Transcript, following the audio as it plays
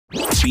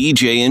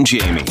BJ and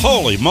Jamie.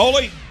 Holy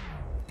moly.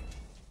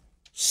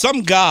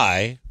 Some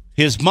guy,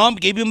 his mom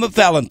gave him a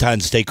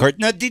Valentine's Day card.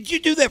 Now, did you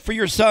do that for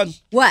your son?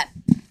 What?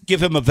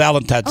 Give him a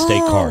Valentine's Day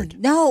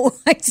card. No,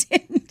 I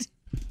didn't.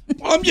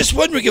 Well, I'm just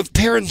wondering if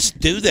parents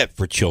do that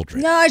for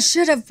children. No, I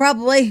should have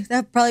probably.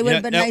 That probably would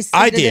have been nice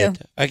I to did.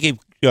 do. I gave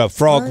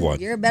Frog one.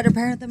 You're a better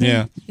parent than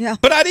me. Yeah.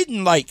 But I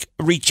didn't,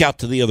 reach out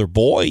to the other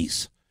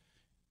boys.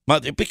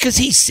 Because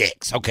he's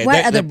 6. Okay.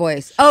 What other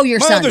boys? Oh, your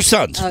sons. My other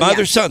sons. Oh,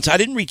 other sons. I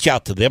didn't reach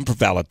out to them for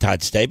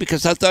Valentine's Day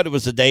because I thought it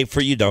was a day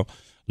for,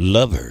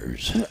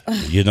 lovers,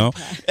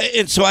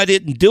 And so I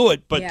didn't do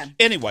it. But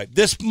anyway,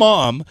 this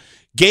mom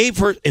gave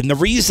her, and the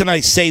reason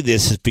I say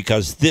this is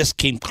because this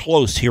came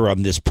close here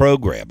on this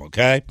program,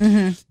 okay?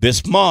 Mm-hmm.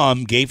 This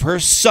mom gave her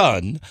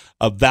son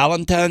a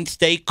Valentine's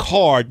Day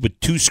card with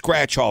 2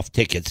 scratch-off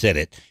tickets in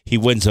it. He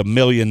wins $1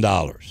 million.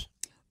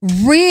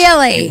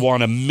 Really? He won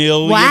 $1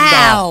 million.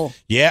 Wow.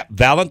 Yeah,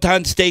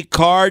 Valentine's Day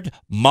card.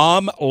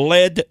 Mom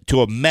led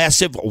to a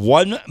massive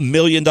 $1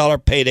 million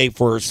payday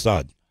for her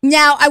son.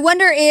 Now, I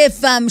wonder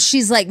if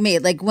she's like me.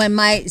 Like when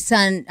my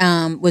son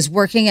was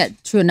working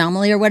at True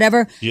Anomaly or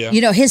whatever,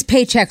 his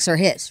paychecks are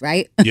his,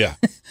 right? Yeah.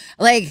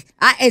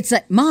 It's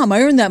like, Mom,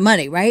 I earned that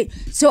money, right?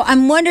 So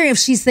I'm wondering if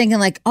she's thinking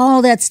like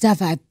all that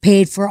stuff I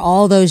paid for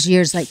all those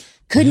years, like,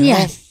 couldn't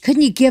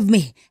you give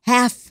me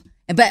half?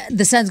 But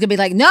the son's going to be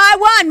like, no, I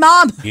won,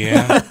 Mom.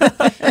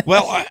 Yeah.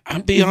 Well,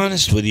 I'll be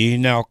honest with you.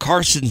 Now,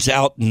 Carson's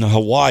out in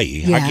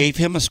Hawaii. Yeah. I gave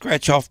him a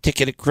scratch-off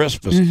ticket at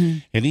Christmas,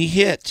 and he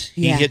hit.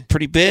 He hit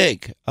pretty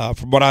big,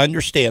 from what I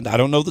understand. I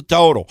don't know the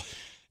total.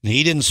 And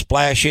he didn't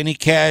splash any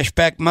cash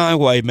back my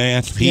way,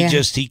 man.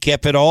 He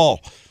kept it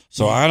all.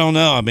 So I don't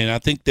know. I mean, I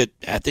think that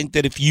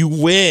if you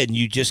win,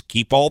 you just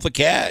keep all the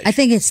cash. I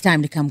think it's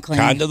time to come clean.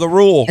 Kind of the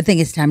rule. I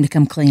think it's time to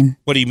come clean.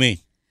 What do you mean?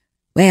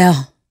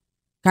 Well,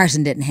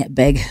 Carson didn't hit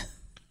big.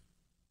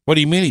 What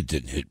do you mean he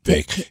didn't hit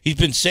big? He's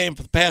been saying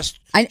for the past.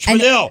 I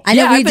know.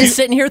 I've been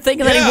sitting here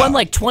thinking that he won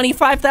like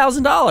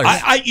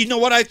 $25,000. You know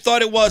what I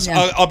thought it was?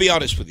 Yeah. I'll be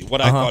honest with you.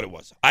 What I thought it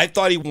was. I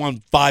thought he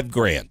won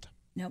 $5,000.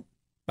 Nope.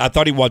 I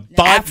thought he won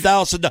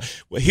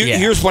 $5,000. Well,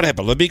 here's what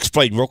happened. Let me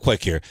explain real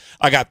quick here.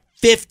 I got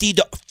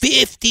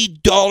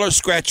 $50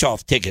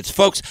 scratch-off tickets.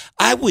 Folks,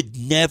 I would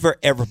never,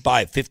 ever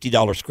buy a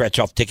 $50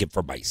 scratch-off ticket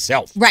for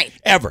myself. Right.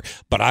 Ever.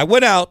 But I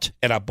went out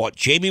and I bought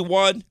Jamie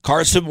one,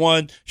 Carson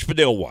one,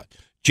 Spadil one.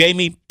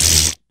 Jamie,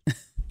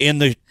 in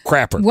the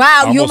crapper.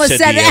 Wow, you almost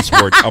said that.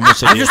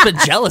 I've just been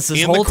jealous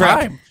this whole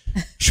time.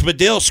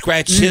 Spadil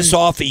scratched his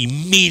off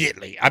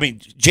immediately. I mean,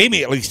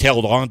 Jamie at least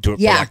held on to it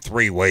for like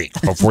 3 weeks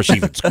before she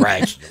even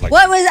scratched. Like,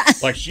 what was that?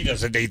 Like she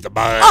doesn't need the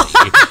money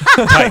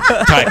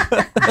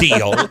type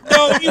deal.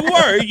 No,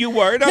 you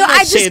were. And I'm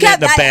not saying that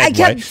in a bad way. I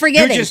kept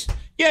forgetting.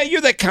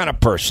 You're that kind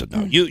of person,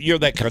 though. You're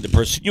that kind of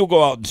person. You'll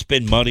go out and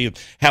spend money and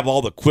have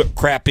all the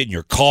crap in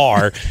your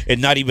car and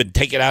not even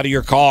take it out of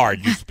your car.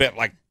 And you spent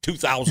like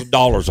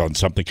 $2,000 on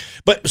something.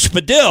 But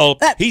Spadil,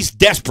 he's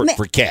desperate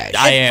for cash.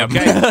 I am.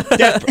 Okay?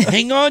 Desperate.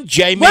 Hang on,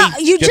 Jamie.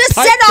 Well, you just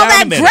said all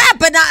that crap,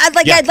 and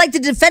I'd like to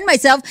defend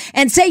myself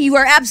and say you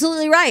are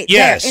absolutely right.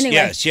 Yes, anyway.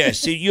 yes.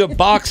 See, you have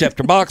box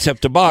after box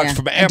after box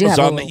from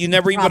Amazon that you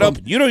never even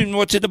open. You don't even know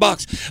what's in the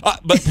box.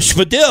 But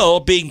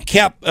Spadil, being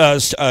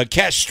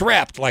cash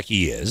strapped like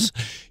he is,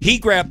 he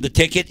grabbed the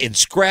ticket and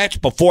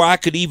scratched before I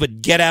could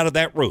even get out of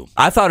that room.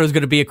 I thought it was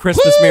going to be a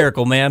Christmas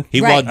miracle, man. He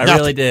won nothing. I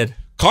really did.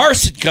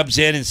 Carson comes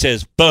in and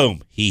says,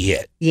 boom, he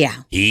hit. Yeah.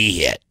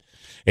 He hit.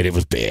 And it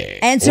was big.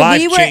 And so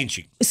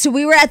life-changing.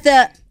 we were at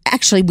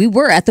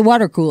the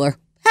water cooler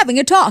having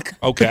a talk.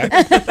 Okay.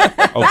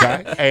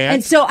 Okay.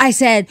 And so I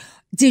said,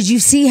 did you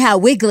see how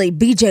wiggly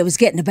BJ was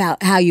getting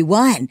about how you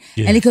won?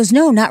 Yeah. And he goes,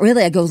 no, not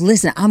really. I go,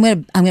 listen, I'm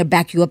gonna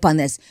back you up on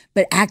this,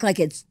 but act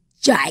like it's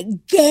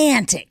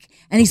gigantic.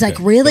 And he's like,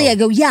 really? I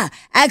go, yeah,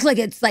 act like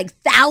it's like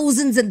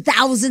thousands and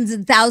thousands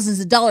and thousands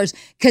of dollars.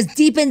 Because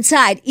deep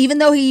inside, even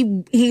though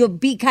he'll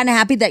be kind of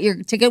happy that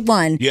your ticket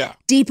won,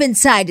 deep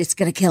inside, it's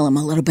going to kill him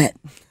a little bit.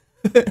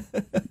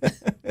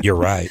 You're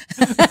right.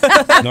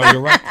 No, you're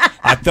right.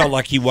 I felt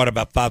like he won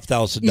about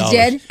 $5,000. You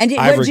did? And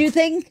what did you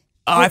think?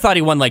 I thought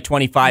he won like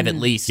 25 at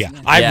least. Yeah.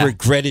 I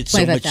regretted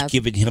so much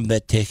giving him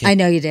that ticket. I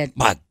know you did.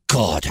 My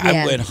God,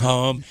 I went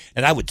home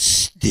and I would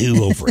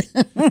stew over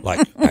it.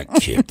 Like, I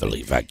can't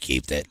believe I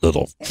gave that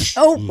little.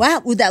 Oh, wow.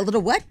 With that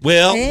little what?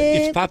 Well,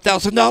 it's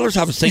 $5,000.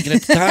 I was thinking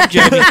at the time,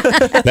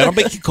 Jamie. That'll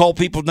make you call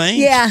people names.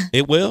 Yeah.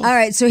 It will. All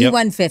right. So he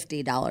won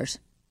 $50.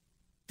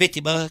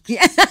 $50.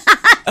 Yeah.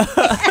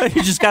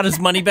 He just got his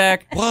money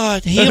back.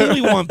 What? He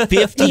only won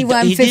 50.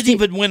 He didn't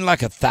even win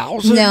like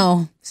 1,000.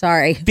 No,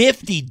 sorry.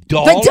 $50.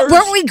 But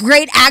weren't we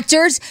great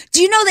actors?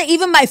 Do you know that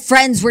even my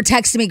friends were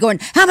texting me going,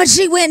 how much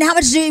did he win? How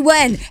much did he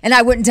win? And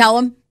I wouldn't tell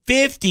them.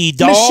 $50.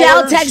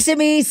 Michelle texted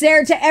me,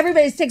 Sarah,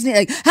 everybody's texting me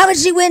like, how much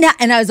did he win?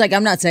 And I was like,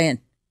 I'm not saying.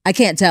 I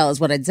can't tell is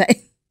what I'd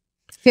say.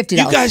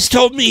 $50. You guys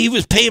told me he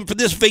was paying for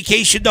this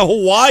vacation to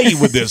Hawaii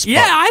with this.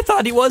 Yeah, I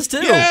thought he was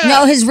too. Yeah.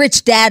 No, his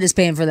rich dad is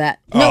paying for that.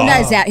 No, not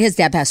his dad. His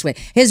dad passed away.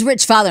 His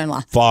rich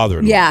father-in-law.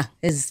 Father-in-law. Yeah,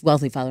 his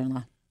wealthy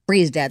father-in-law.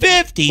 Bree's dad.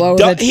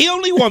 $50. He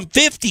only won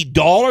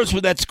 $50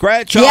 with that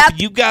scratch off. Yep.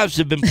 And you guys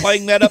have been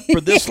playing that up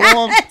for this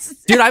long.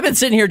 Dude, I've been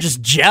sitting here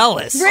just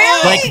jealous.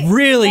 Really? Like,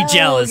 really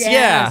jealous.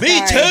 Yeah. Me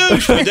too,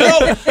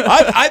 Spadil.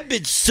 I've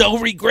been so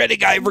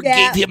regretting I ever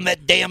gave him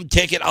that damn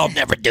ticket. I'll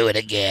never do it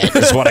again,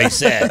 is what I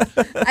said.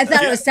 I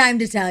thought it was time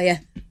to tell you.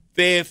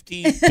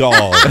 $50.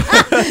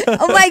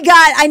 Oh, my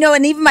God. I know.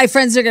 And even my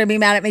friends are going to be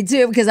mad at me,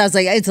 too, because I was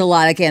like, it's a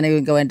lot. I can't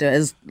even go into it.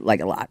 It's like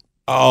a lot.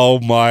 Oh,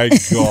 my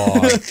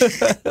God.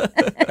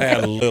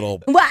 That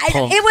little Well,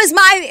 punk.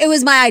 it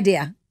was my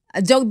idea.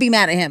 Don't be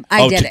mad at him.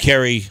 I did to it.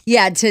 carry.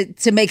 Yeah,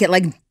 to make it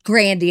like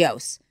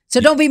grandiose. So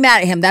don't be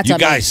mad at him. That's You on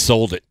guys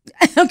sold it. me.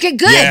 Okay,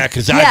 good. Yeah,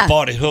 because I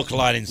bought it hook,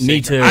 line, and sinker.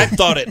 Me too. I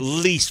thought at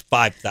least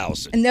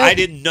 5,000. No. I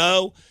didn't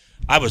know.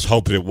 I was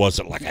hoping it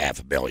wasn't like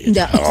 $500,000.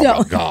 No, Oh, no.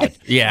 my God.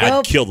 Yeah. I'd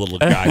Nope. kill the little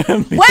guy.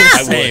 Wow.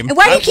 Same. And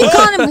why do you keep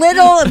calling him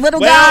little Well,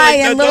 guy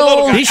and the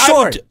little? guy- He's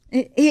short.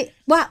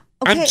 Wow.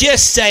 Okay. I'm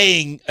just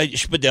saying,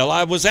 Spadil,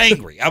 I was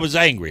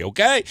angry,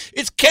 okay?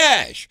 It's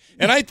cash.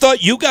 And I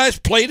thought you guys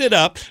played it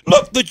up.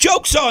 Look, the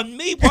joke's on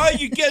me. Why are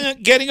you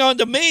getting on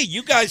to me?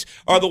 You guys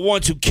are the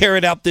ones who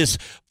carried out this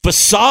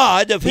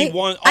facade of he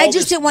won all I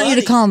just didn't want you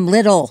to call him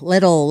little.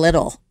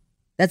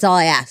 That's all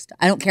I asked.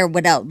 I don't care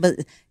what else, but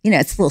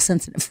it's a little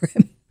sensitive for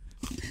him.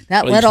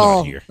 That Well, he's little,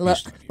 not here. well,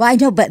 I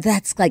know, but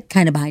that's like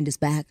kind of behind his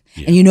back,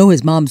 and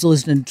his mom's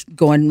listening,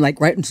 going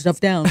like writing stuff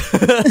down.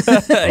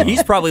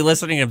 He's probably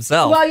listening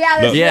himself. Well,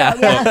 yeah, that's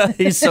Yeah.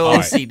 He's so All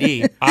right.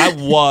 OCD. I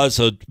was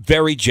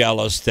very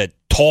jealous that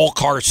Tall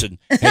Carson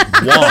had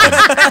won.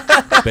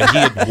 That he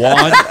had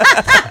won.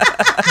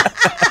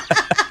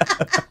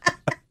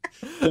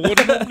 Well, what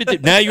do you want me to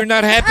do? Now you're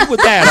not happy with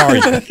that, are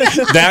you?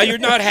 Now you're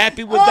not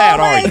happy with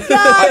that, are you?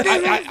 God,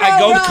 I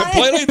go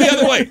completely the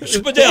other way.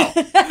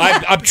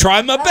 Spadil, I'm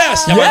trying my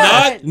best, am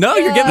I not? No,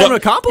 you're giving him a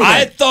compliment.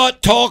 I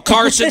thought Tall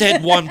Carson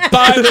had won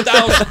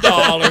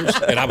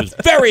 $5,000, and I was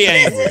very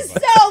angry. This is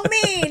so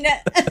mean.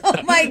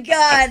 Oh my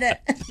God.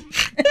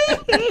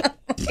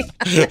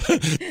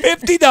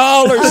 $50.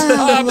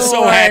 I'm so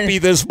Lord. happy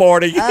this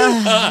morning.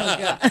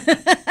 Oh,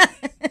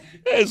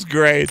 That's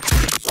great.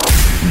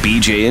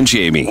 BJ and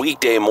Jamie.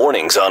 Weekday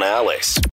mornings on Alice.